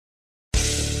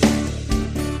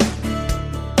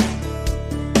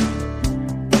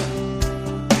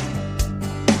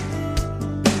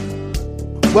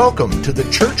Welcome to the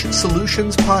Church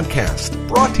Solutions Podcast,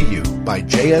 brought to you by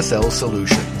JSL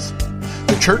Solutions.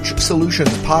 The Church Solutions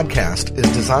Podcast is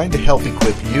designed to help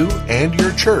equip you and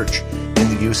your church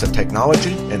in the use of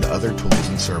technology and other tools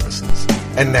and services.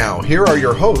 And now, here are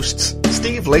your hosts,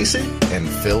 Steve Lacy and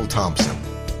Phil Thompson.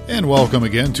 And welcome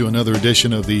again to another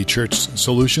edition of the Church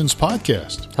Solutions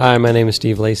Podcast. Hi, my name is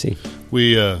Steve Lacy.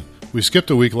 We skipped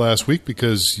a week last week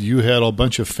because you had a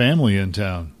bunch of family in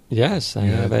town. Yes, I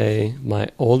have my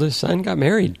oldest son got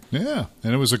married. Yeah,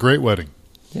 and it was a great wedding.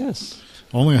 Yes.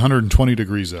 Only 120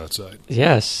 degrees outside.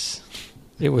 Yes.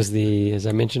 It was as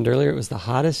I mentioned earlier, it was the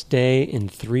hottest day in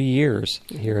 3 years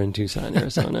here in Tucson,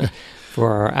 Arizona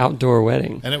for our outdoor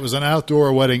wedding. And it was an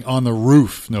outdoor wedding on the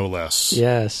roof, no less.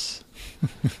 Yes.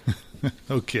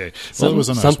 Okay. Well, it was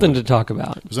a nice something wedding. to talk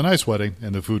about. It was a nice wedding,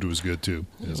 and the food was good, too,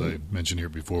 as I mentioned here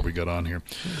before we got on here.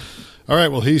 All right,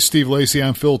 well, he's Steve Lacy.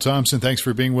 I'm Phil Thompson. Thanks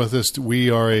for being with us.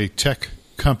 We are a tech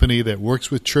company that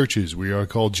works with churches. We are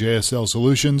called JSL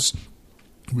Solutions.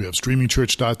 We have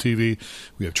streamingchurch.tv.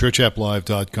 We have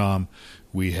churchapplive.com.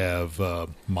 We have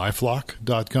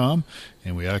myflock.com.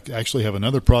 And we actually have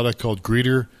another product called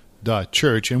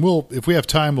greeter.church. And if we have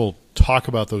time, we'll talk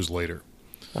about those later.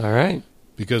 All right.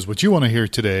 Because what you want to hear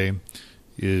today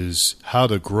is how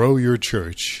to grow your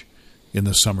church in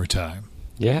the summertime.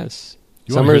 Yes.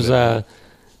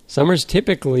 Summer's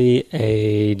typically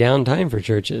a downtime for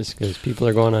churches because people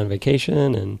are going on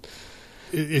vacation and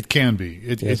it can be.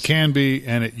 It Yes. can be,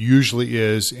 and it usually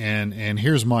is. And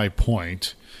here's my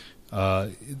point.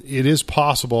 It is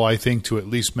possible, I think, to at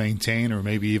least maintain or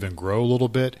maybe even grow a little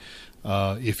bit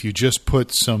if you just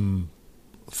put some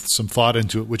thought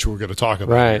into it, which we're going to talk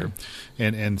about Right. here,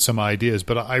 and some ideas.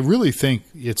 But I really think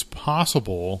it's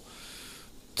possible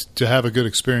to have a good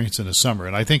experience in the summer.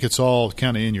 And I think it's all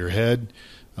kind of in your head,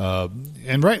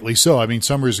 and rightly so. I mean,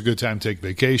 summer is a good time to take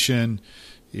vacation,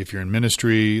 if you're in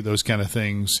ministry, those kind of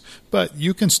things. But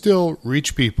you can still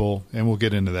reach people, and we'll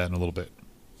get into that in a little bit.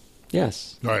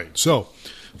 yes. All right. So,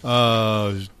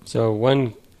 So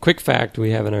one quick fact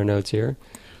we have in our notes here.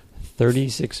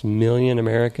 36 million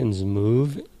Americans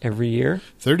move every year.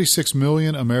 36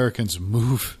 million Americans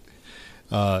move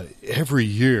every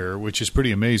year, which is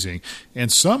pretty amazing.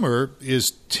 And summer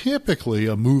is typically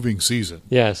a moving season.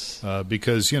 Yes.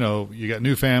 Because, you got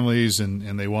new families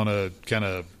and they want to kind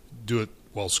of do it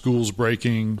while school's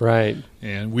breaking. Right.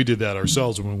 And we did that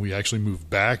ourselves when we actually moved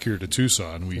back here to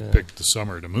Tucson. We picked the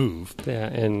summer to move. Yeah,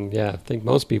 and I think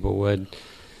most people would.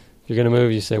 If you're going to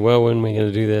move, you say, well, when are we going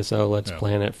to do this? Oh, let's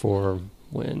plan it for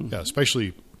when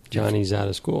especially Johnny's out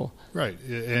of school. Right.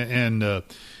 And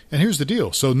here's the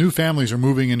deal. So new families are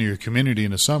moving into your community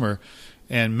in the summer,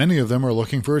 and many of them are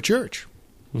looking for a church.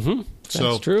 Mm-hmm.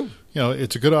 That's true.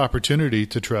 It's a good opportunity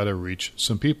to try to reach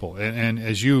some people. And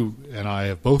as you and I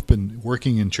have both been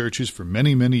working in churches for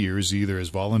many, many years, either as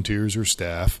volunteers or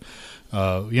staff,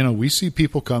 we see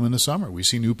people come in the summer. We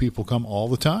see new people come all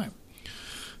the time.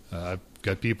 I've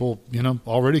got people,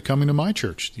 already coming to my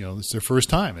church. It's their first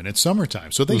time, and it's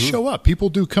summertime. So they show up. People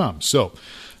do come. So,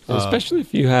 especially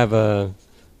if you have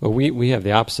we have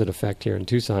the opposite effect here in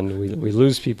Tucson. We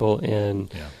lose people in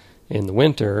the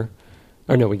winter.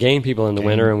 Or no, we gain people in the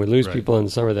winter, and we lose people in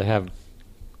the summer that have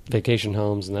vacation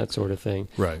homes and that sort of thing.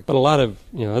 Right. But a lot of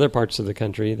other parts of the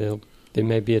country, there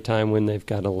may be a time when they've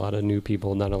got a lot of new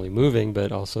people not only moving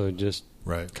but also just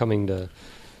coming to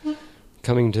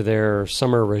their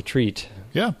summer retreat.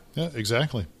 Yeah,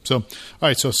 exactly. So, all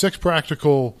right, so 6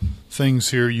 practical things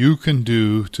here you can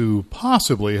do to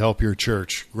possibly help your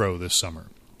church grow this summer.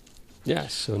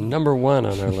 Yes, so number 1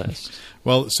 on our list.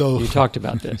 Well, so you talked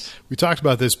about this. We talked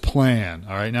about this plan.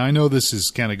 All right, now I know this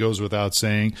is kind of goes without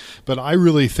saying, but I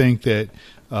really think that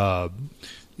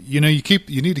you need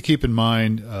to keep in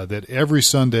mind that every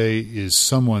Sunday is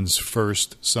someone's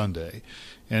first Sunday.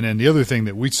 And then the other thing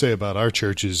that we'd say about our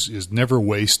church is never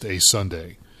waste a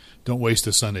Sunday. Don't waste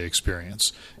a Sunday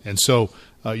experience. And so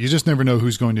you just never know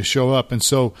who's going to show up. And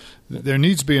so there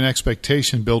needs to be an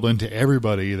expectation built into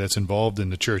everybody that's involved in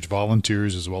the church,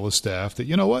 volunteers as well as staff,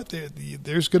 that,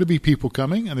 there's going to be people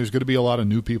coming and there's going to be a lot of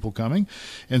new people coming.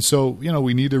 And so,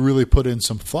 we need to really put in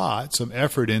some thought, some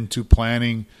effort into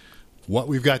planning what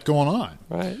we've got going on.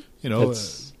 Right.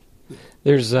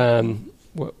 There's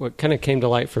what kind of came to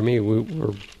light for me, we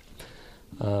were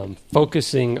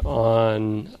focusing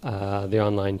on the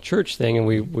online church thing, and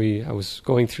I was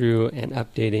going through and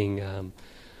updating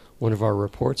one of our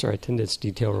reports, our attendance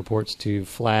detail reports, to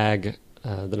flag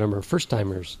the number of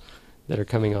first-timers that are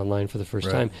coming online for the first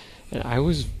time. And I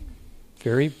was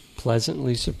very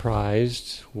pleasantly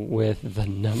surprised with the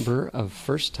number of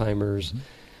first-timers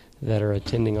that are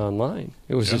attending online.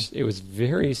 It was it was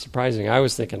very surprising. I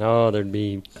was thinking, oh, there'd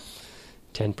be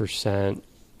 10%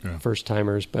 first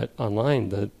timers, but online,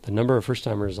 the number of first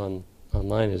timers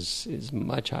online is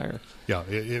much higher. Yeah,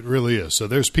 it really is. So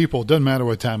there's people, doesn't matter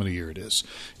what time of the year it is.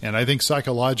 And I think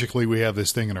psychologically we have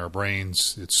this thing in our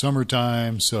brains. It's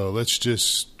summertime, so let's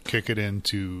just kick it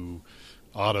into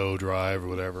auto drive or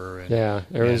whatever. And,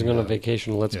 everyone's going on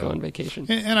vacation. Let's go on vacation.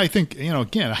 And I think,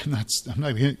 again, I'm not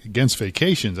against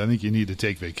vacations. I think you need to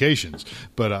take vacations.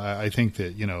 But I think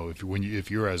that,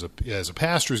 if you're as a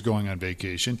pastor is going on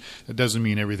vacation, it doesn't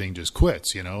mean everything just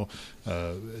quits,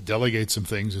 delegate some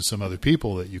things to some other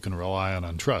people that you can rely on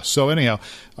and trust. So anyhow,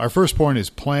 our first point is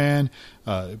plan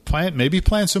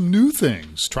some new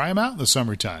things. Try them out in the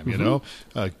summertime,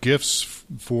 gifts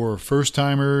for first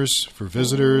timers, for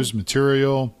visitors, material.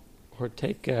 Or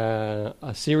take a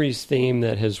series theme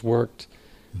that has worked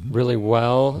really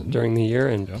well during the year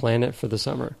and plan it for the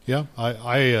summer. Yeah,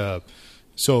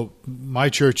 so my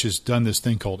church has done this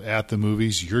thing called At the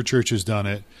Movies. Your church has done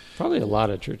it. Probably a lot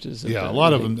of churches. Yeah, a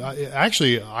lot of them.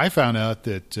 Actually, I found out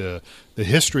that the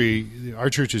history,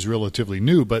 our church is relatively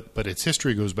new, but its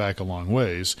history goes back a long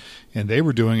ways, and they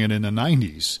were doing it in the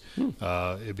 90s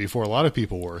before a lot of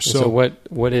people were. So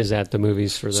what is At the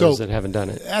Movies for those that haven't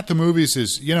done it? At the Movies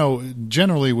is,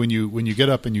 generally when you get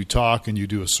up and you talk and you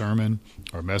do a sermon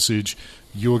or message,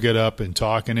 you'll get up and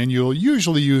talk, and then you'll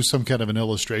usually use some kind of an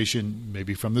illustration,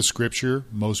 maybe from the Scripture.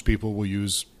 Most people will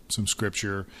use some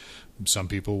Scripture. Some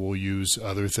people will use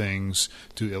other things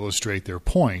to illustrate their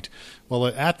point. Well,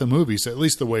 at the movies, at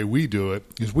least the way we do it,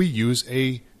 is we use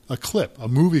a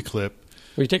movie clip.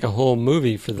 We take a whole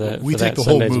movie for that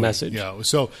Sunday's message. Yeah.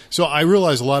 So I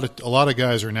realize a lot of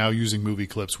guys are now using movie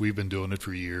clips. We've been doing it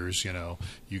for years.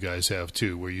 You guys have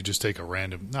too, where you just take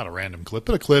not a random clip,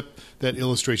 but a clip that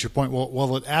illustrates your point.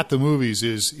 Well, at the movies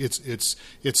it's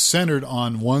centered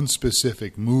on one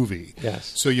specific movie.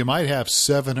 Yes. So you might have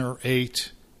 7 or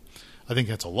 8. I think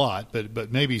that's a lot,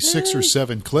 but maybe 6 or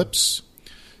 7 clips,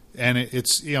 and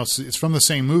it's from the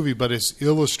same movie, but it's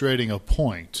illustrating a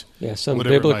point. Yeah, some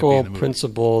biblical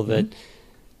principle that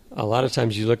a lot of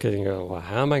times you look at it and go, well,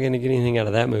 how am I going to get anything out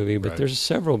of that movie? But there's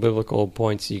several biblical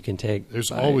points you can take. There's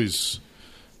always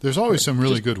some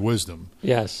really good wisdom.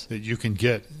 Yes, that you can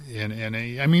get in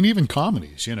I mean, even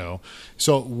comedies.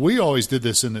 So we always did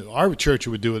this our church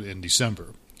would do it in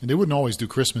December. And they wouldn't always do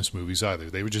Christmas movies either.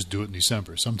 They would just do it in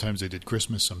December. Sometimes they did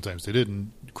Christmas, sometimes they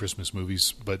didn't, Christmas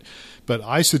movies. But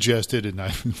I suggested, and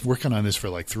I've been working on this for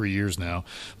like 3 years now,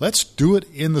 let's do it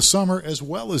in the summer as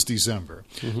well as December.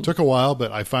 It took a while,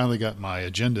 but I finally got my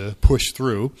agenda pushed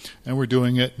through, and we're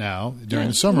doing it now during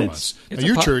the summer months. Now,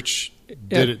 your church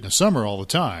did it in the summer all the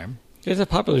time. It's a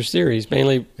popular series.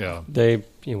 Mainly,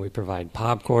 we provide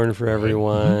popcorn for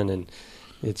everyone, and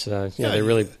it's they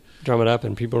really drum it up,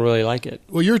 and people really like it.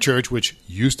 Well, your church, which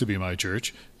used to be my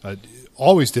church,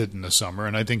 always did it in the summer,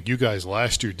 and I think you guys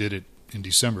last year did it in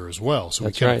December as well. So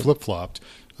we kind of flip-flopped.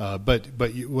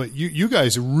 But you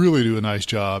guys really do a nice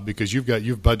job because you've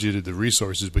budgeted the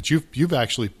resources, but you've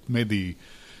actually made the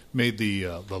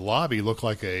lobby look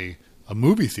like a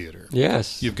movie theater.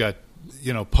 Yes, you've got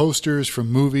posters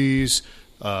from movies.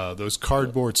 Those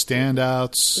cardboard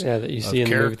standouts that you see in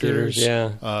characters. The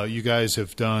movie theaters, you guys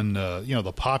have done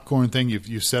the popcorn thing.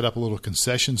 You've set up a little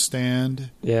concession stand.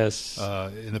 Yes.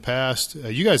 In the past,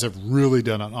 you guys have really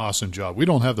done an awesome job. We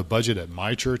don't have the budget at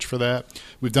my church for that.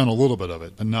 We've done a little bit of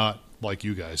it, but not like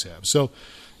you guys have. So,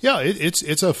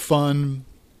 it's a fun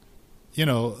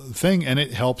thing, and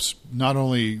it helps not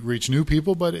only reach new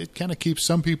people, but it kind of keeps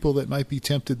some people that might be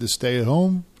tempted to stay at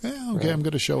home. I'm going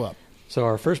to show up. So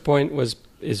our first point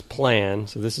is plan.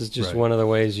 So this is just one of the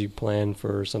ways you plan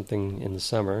for something in the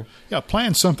summer. Yeah,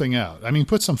 plan something out. I mean,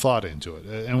 put some thought into it.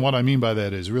 And what I mean by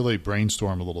that is really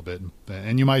brainstorm a little bit.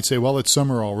 And you might say, well, it's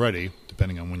summer already,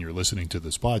 depending on when you're listening to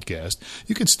this podcast.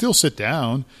 You can still sit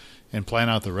down and plan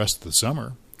out the rest of the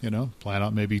summer. Plan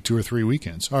out maybe 2 or 3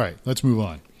 weekends. All right, let's move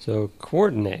on. So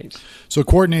coordinate. So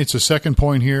coordinate's the second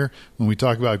point here when we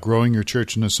talk about growing your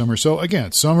church in the summer. So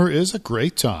again, summer is a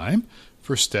great time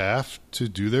for staff to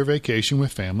do their vacation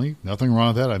with family. Nothing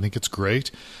wrong with that. I think it's great.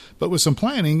 But with some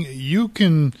planning, you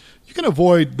can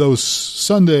avoid those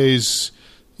Sundays,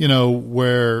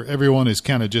 where everyone is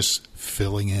kind of just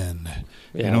filling in.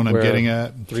 Yeah, you know what I'm getting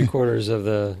at? 3/4 of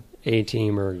the A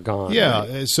team are gone. Yeah.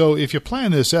 Right? So if you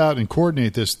plan this out and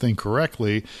coordinate this thing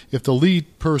correctly, if the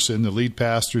lead person, the lead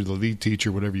pastor, the lead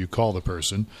teacher, whatever you call the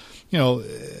person,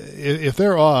 if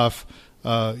they're off,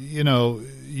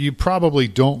 you probably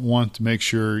don't want to make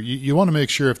sure, you want to make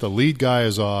sure if the lead guy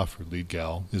is off or lead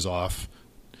gal is off,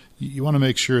 you want to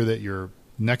make sure that your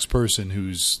next person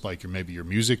who's like maybe your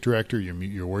music director,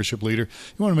 your worship leader,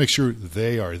 you want to make sure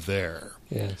they are there.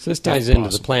 Yeah, so this ties into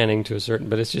the planning to a certain,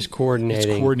 but it's just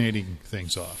coordinating. It's coordinating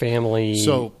things off. Family,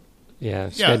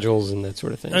 schedules and that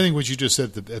sort of thing. I think what you just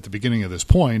said at the beginning of this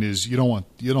point is you don't want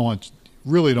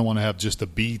to have just a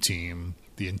B team,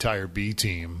 the entire B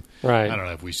team. Right. I don't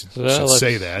know if we should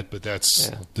say that, but that's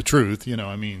the truth.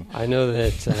 I mean, I know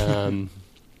that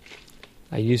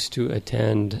I used to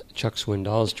attend Chuck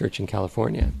Swindoll's church in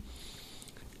California,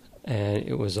 and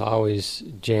it was always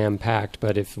jam-packed.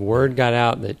 But if word got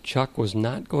out that Chuck was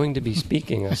not going to be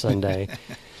speaking on Sunday,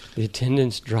 the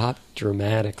attendance dropped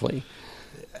dramatically.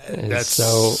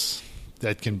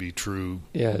 That can be true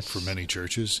for many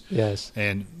churches. Yes.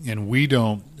 And we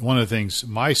don't, one of the things,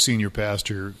 my senior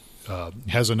pastor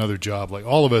has another job. Like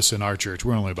all of us in our church,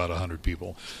 we're only about 100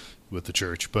 people with the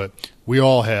church, but we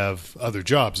all have other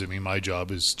jobs. I mean, my job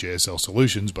is JSL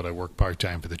Solutions, but I work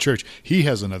part-time for the church. He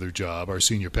has another job. Our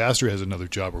senior pastor has another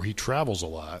job where he travels a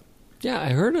lot. Yeah, I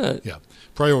heard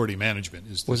priority management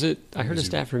is. I heard a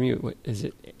stat from you. Is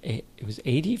it? It was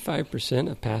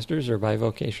 85% of pastors are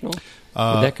bivocational. Did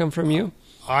that come from you?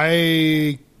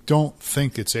 I don't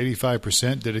think it's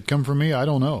 85%. Did it come from me? I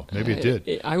don't know. Maybe it did.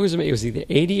 It was either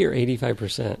 80 or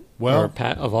 85%. Well,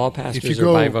 of all pastors are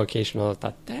bivocational. I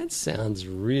thought that sounds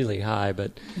really high,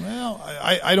 but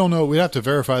I don't know. We'd have to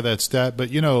verify that stat. But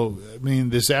I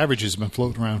mean, this average has been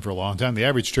floating around for a long time. The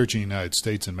average church in the United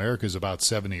States in America is about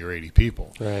 70 or 80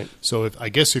 people. Right. So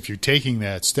if you're taking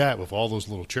that stat with all those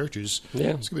little churches,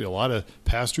 there's going to be a lot of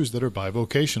pastors that are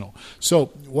bivocational. So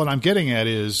what I'm getting at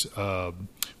is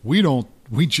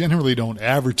we generally don't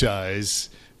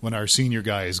advertise when our senior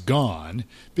guy is gone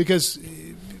because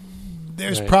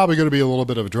there's probably going to be a little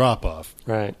bit of a drop-off.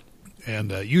 Right.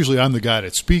 And usually I'm the guy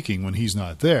that's speaking when he's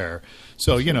not there.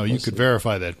 So, you could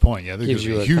verify that point. Yeah, there's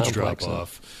going to be a huge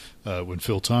drop-off when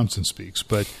Phil Thompson speaks.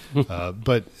 But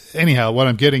anyhow, what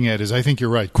I'm getting at is I think you're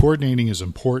right. Coordinating is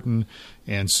important,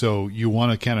 and so you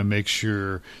want to kind of make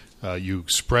sure you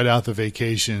spread out the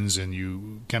vacations and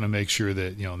you kind of make sure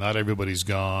that, not everybody's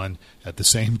gone at the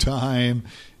same time,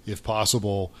 if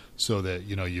possible, so that,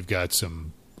 you've got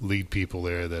some lead people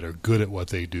there that are good at what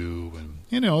they do. And,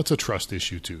 it's a trust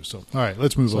issue too. So, all right,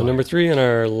 let's move on. So number 3 on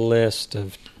our list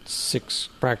of 6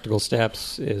 practical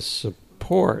steps is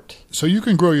support. So you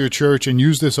can grow your church and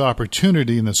use this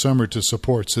opportunity in the summer to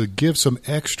support. So give some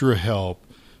extra help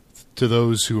to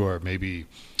those who are maybe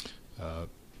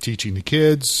teaching the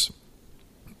kids,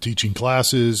 teaching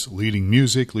classes, leading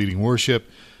music, leading worship,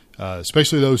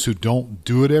 especially those who don't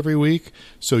do it every week.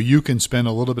 So you can spend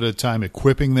a little bit of time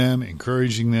equipping them,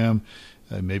 encouraging them,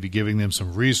 maybe giving them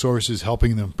some resources,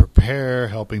 helping them prepare,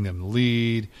 helping them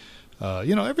lead.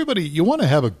 Everybody, you want to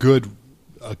have a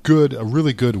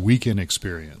really good weekend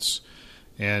experience.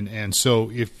 And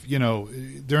so if,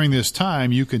 during this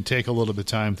time, you can take a little bit of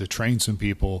time to train some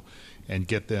people and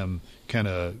get them kind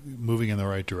of moving in the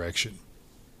right direction.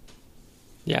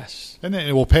 Yes. And then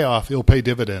it will pay off. It'll pay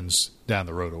dividends down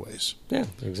the road a ways. Yeah,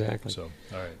 exactly. So,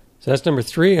 all right. So that's number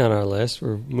 3 on our list.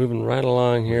 We're moving right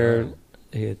along here.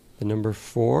 The number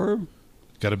 4.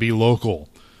 Got to be local.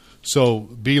 So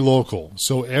be local.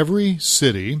 So every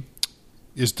city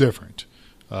is different.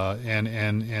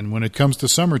 And when it comes to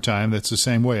summertime, that's the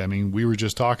same way. I mean, we were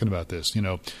just talking about this.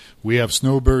 We have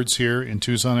snowbirds here in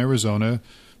Tucson, Arizona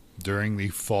during the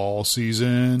fall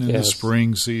season and the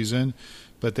spring season,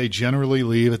 but they generally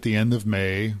leave at the end of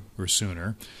May or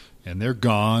sooner, and they're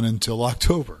gone until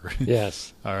October.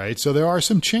 Yes. All right. So there are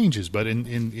some changes, but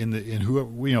depending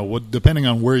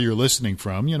on where you're listening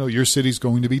from, your city's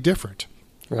going to be different.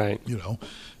 Right.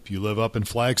 If you live up in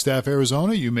Flagstaff,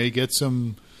 Arizona, you may get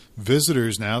some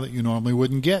visitors now that you normally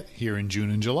wouldn't get here in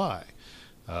June and July.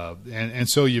 And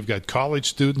so you've got college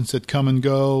students that come and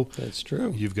go. That's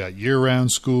true. You've got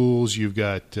year-round schools. You've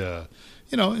got,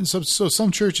 and so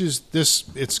some churches,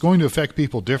 it's going to affect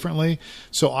people differently.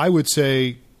 So I would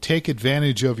say take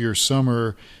advantage of your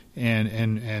summer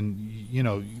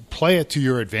and play it to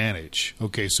your advantage.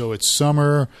 Okay, so it's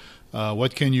summer.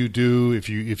 What can you do if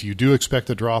you do expect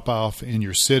a drop-off in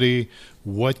your city?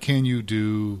 What can you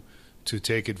do to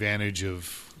take advantage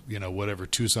of whatever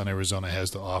Tucson, Arizona has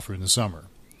to offer in the summer?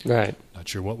 Right. Not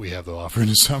sure what we have to offer in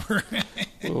the summer.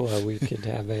 Well, we could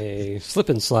have a slip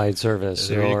and slide service.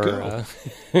 There you go.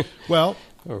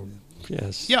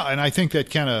 Yes. Yeah, and I think that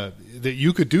that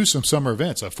you could do some summer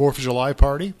events. A 4th of July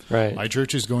party. Right. My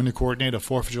church is going to coordinate a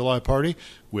 4th of July party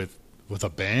with a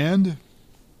band,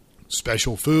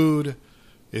 special food.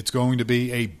 It's going to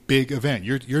be a big event.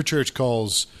 Your church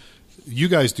calls you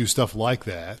guys do stuff like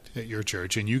that at your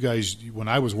church, and you guys, when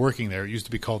I was working there, it used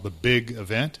to be called the big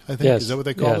event, I think. Yes. Is that what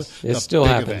they call it? It The still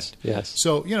big happens. event. Yes.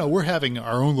 So, we're having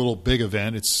our own little big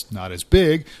event. It's not as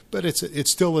big, but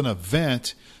it's still an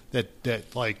event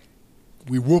that like,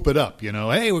 we whoop it up,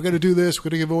 Hey, we're going to do this. We're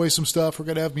going to give away some stuff. We're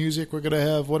going to have music. We're going to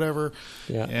have whatever.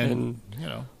 Yeah. And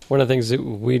one of the things that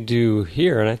we do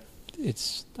here, and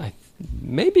it's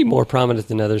maybe more prominent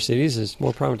than other cities. It's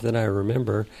more prominent than I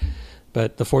remember.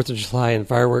 But the 4th of July and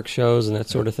fireworks shows and that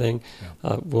sort of thing,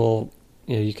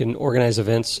 you can organize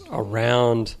events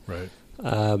around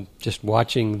just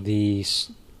watching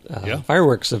these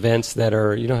fireworks events that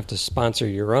are, you don't have to sponsor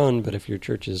your own, but if your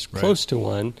church is close to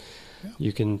one,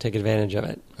 you can take advantage of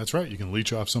it. That's right. You can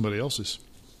leech off somebody else's.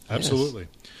 Absolutely.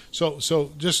 Yes.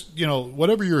 So just,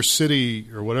 whatever your city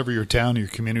or whatever your town or your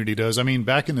community does. I mean,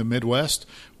 back in the Midwest,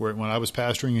 when I was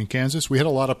pastoring in Kansas, we had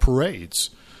a lot of parades.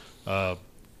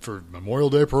 For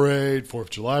Memorial Day parade, 4th of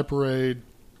July parade.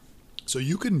 So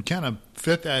you can kind of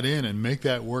fit that in and make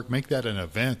that work, make that an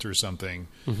event or something.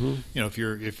 Mm-hmm.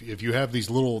 If you have these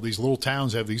little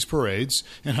towns have these parades,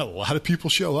 and a lot of people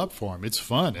show up for them. It's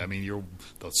fun. I mean,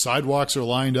 the sidewalks are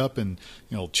lined up in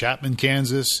Chapman,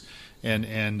 Kansas,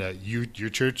 and your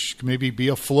church can maybe be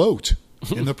afloat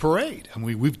in the parade. I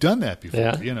mean, we've done that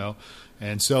before,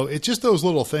 And so it's just those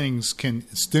little things can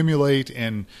stimulate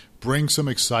and bring some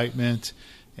excitement.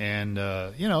 And,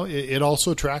 it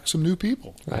also attracts some new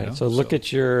people. Right. So look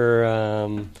at your,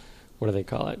 what do they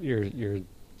call it? Your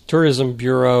tourism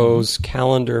bureau's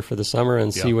calendar for the summer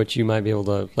and see what you might be able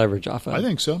to leverage off of. I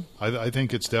think so. I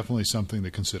think it's definitely something to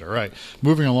consider. All right.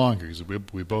 Moving along, because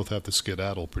we both have to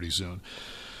skedaddle pretty soon.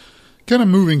 Kind of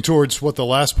moving towards what the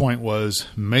last point was,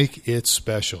 make it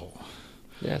special.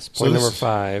 Yes, point number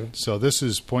 5. So this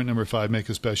is point number 5, make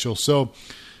it special. So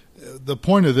the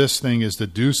point of this thing is to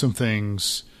do some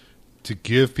things to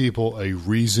give people a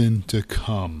reason to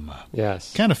come.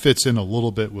 Yes. Kind of fits in a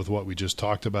little bit with what we just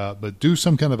talked about, but do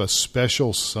some kind of a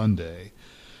special Sunday.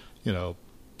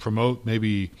 Promote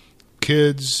maybe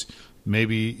kids,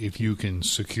 maybe if you can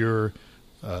secure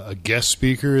a guest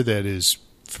speaker that is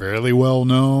fairly well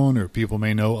known or people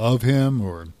may know of him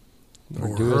or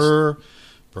her.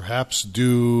 Perhaps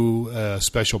do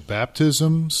special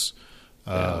baptisms.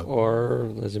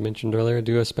 Or, as I mentioned earlier,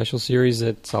 do a special series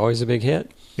that's always a big hit.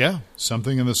 Yeah,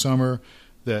 something in the summer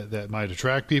that might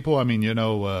attract people. I mean,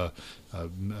 a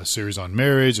series on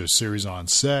marriage, or a series on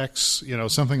sex,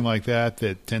 something like that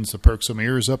tends to perk some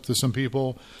ears up to some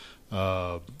people.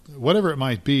 Whatever it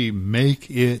might be, make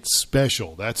it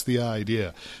special. That's the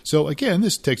idea. So, again,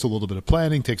 this takes a little bit of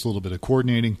planning, takes a little bit of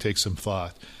coordinating, takes some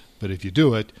thought. But if you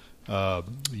do it,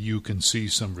 you can see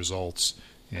some results.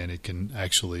 And you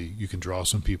can draw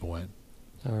some people in.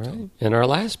 All right. And our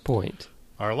last point.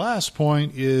 Our last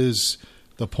point is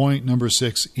the point number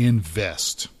 6,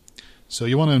 invest. So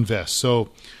you want to invest. So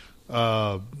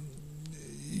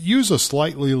use a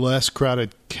slightly less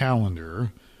crowded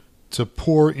calendar to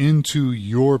pour into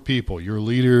your people, your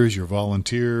leaders, your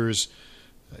volunteers.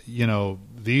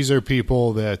 These are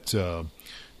people that,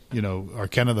 are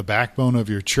kind of the backbone of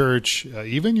your church,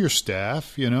 even your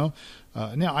staff, Now,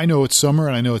 I know it's summer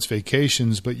and I know it's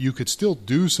vacations, but you could still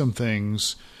do some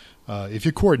things if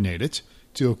you coordinate it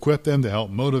to equip them, to help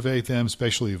motivate them,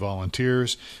 especially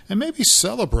volunteers, and maybe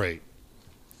celebrate.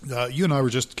 You and I were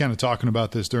just kind of talking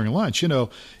about this during lunch.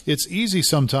 It's easy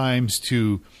sometimes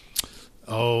to,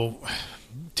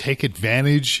 take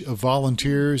advantage of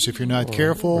volunteers if you're not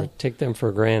careful. Or take them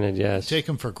for granted, yes. Take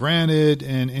them for granted,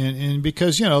 and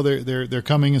because, they're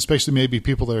coming, especially maybe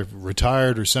people that are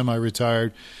retired or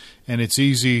semi-retired. And it's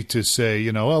easy to say,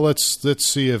 let's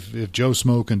see if Joe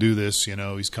Smo can do this.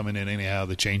 He's coming in anyhow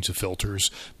to change the filters.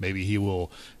 Maybe he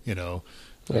will,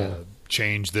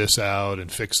 change this out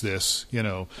and fix this.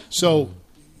 So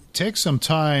take some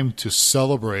time to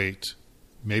celebrate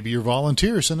maybe your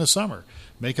volunteers in the summer.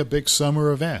 Make a big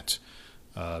summer event.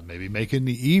 Maybe make it in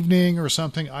the evening or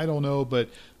something. I don't know, but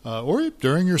or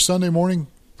during your Sunday morning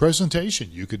presentation,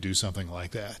 you could do something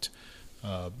like that.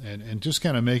 And just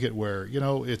kind of make it where,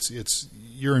 it's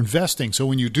you're investing. So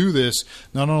when you do this,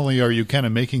 not only are you kind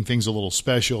of making things a little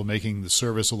special, making the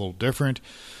service a little different,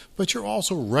 but you're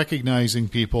also recognizing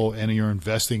people and you're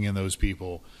investing in those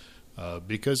people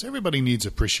because everybody needs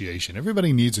appreciation.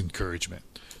 Everybody needs encouragement.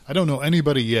 I don't know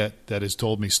anybody yet that has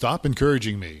told me, stop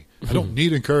encouraging me. I don't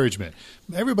need encouragement.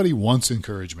 Everybody wants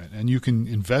encouragement, and you can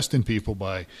invest in people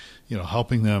by,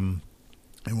 helping them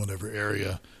in whatever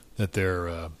area that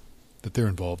they're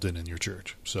involved in your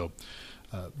church. So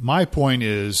my point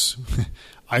is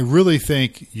I really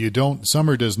think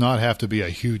summer does not have to be a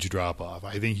huge drop-off.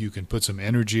 I think you can put some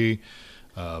energy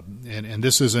And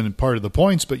this isn't part of the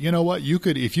points, but you know what? You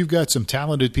could, if you've got some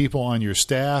talented people on your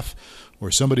staff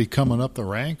or somebody coming up the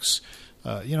ranks,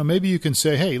 maybe you can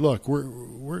say, hey, look,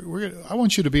 I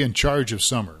want you to be in charge of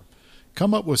summer.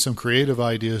 Come up with some creative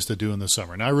ideas to do in the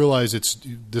summer. And I realize it's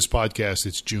this podcast,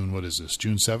 it's June, what is this?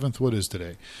 June 7th? What is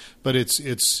today? But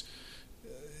it's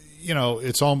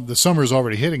all, the summer's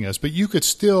already hitting us, but you could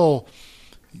still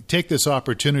take this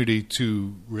opportunity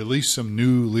to release some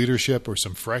new leadership or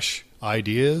some fresh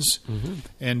ideas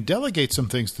and delegate some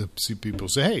things to see people.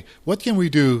 Say, hey, what can we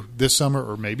do this summer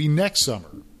or maybe next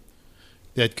summer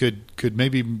that could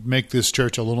maybe make this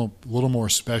church a little more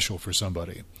special for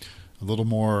somebody, a little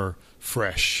more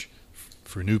fresh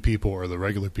for new people or the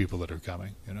regular people that are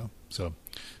coming, So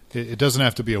it doesn't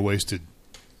have to be a wasted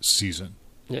season.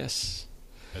 Yes.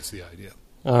 That's the idea.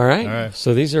 All right.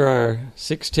 So these are our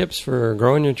 6 tips for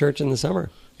growing your church in the summer.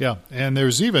 Yeah, and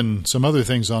there's even some other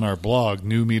things on our blog,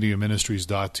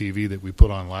 newmediaministries.tv, that we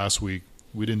put on last week.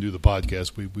 We didn't do the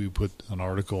podcast. We put an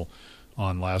article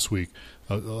on last week,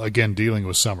 again, dealing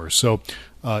with summer. So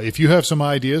if you have some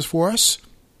ideas for us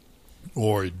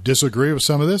or disagree with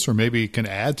some of this or maybe can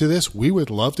add to this, we would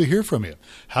love to hear from you.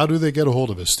 How do they get a hold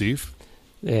of us, Steve?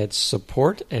 It's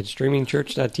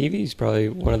support@streamingchurch.tv is probably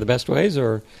one of the best ways,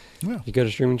 or if you go to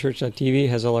streamingchurch.tv, it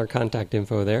has all our contact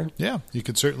info there. Yeah, you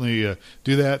can certainly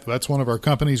do that. That's one of our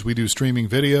companies. We do streaming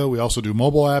video. We also do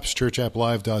mobile apps,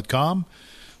 churchapplive.com.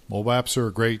 Mobile apps are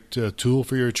a great tool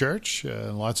for your church.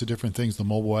 Lots of different things the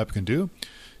mobile app can do.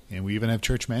 And we even have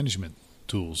church management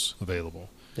tools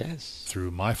available. Yes. Through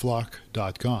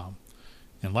myflock.com.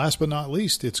 And last but not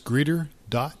least, it's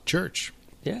greeter.church.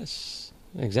 Yes,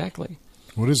 exactly.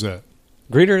 What is that?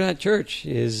 Greeter.church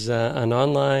is an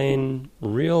online,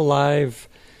 real live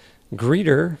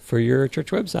greeter for your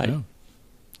church website. Yeah.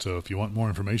 So if you want more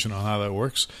information on how that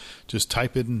works, just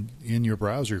type it in your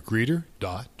browser,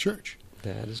 greeter.church.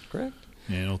 That is correct.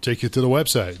 And it'll take you to the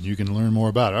website, and you can learn more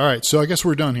about it. All right, so I guess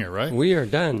we're done here, right? We are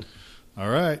done. All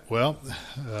right. Well,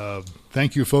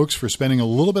 thank you, folks, for spending a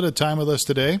little bit of time with us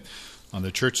today on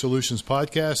the Church Solutions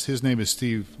Podcast. His name is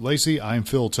Steve Lacy. I'm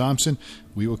Phil Thompson.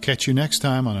 We will catch you next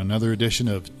time on another edition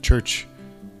of Church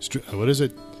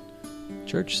Solutions Podcast.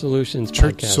 Church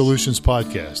Solutions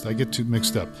Podcast. I get too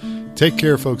mixed up. Take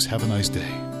care, folks. Have a nice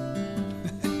day.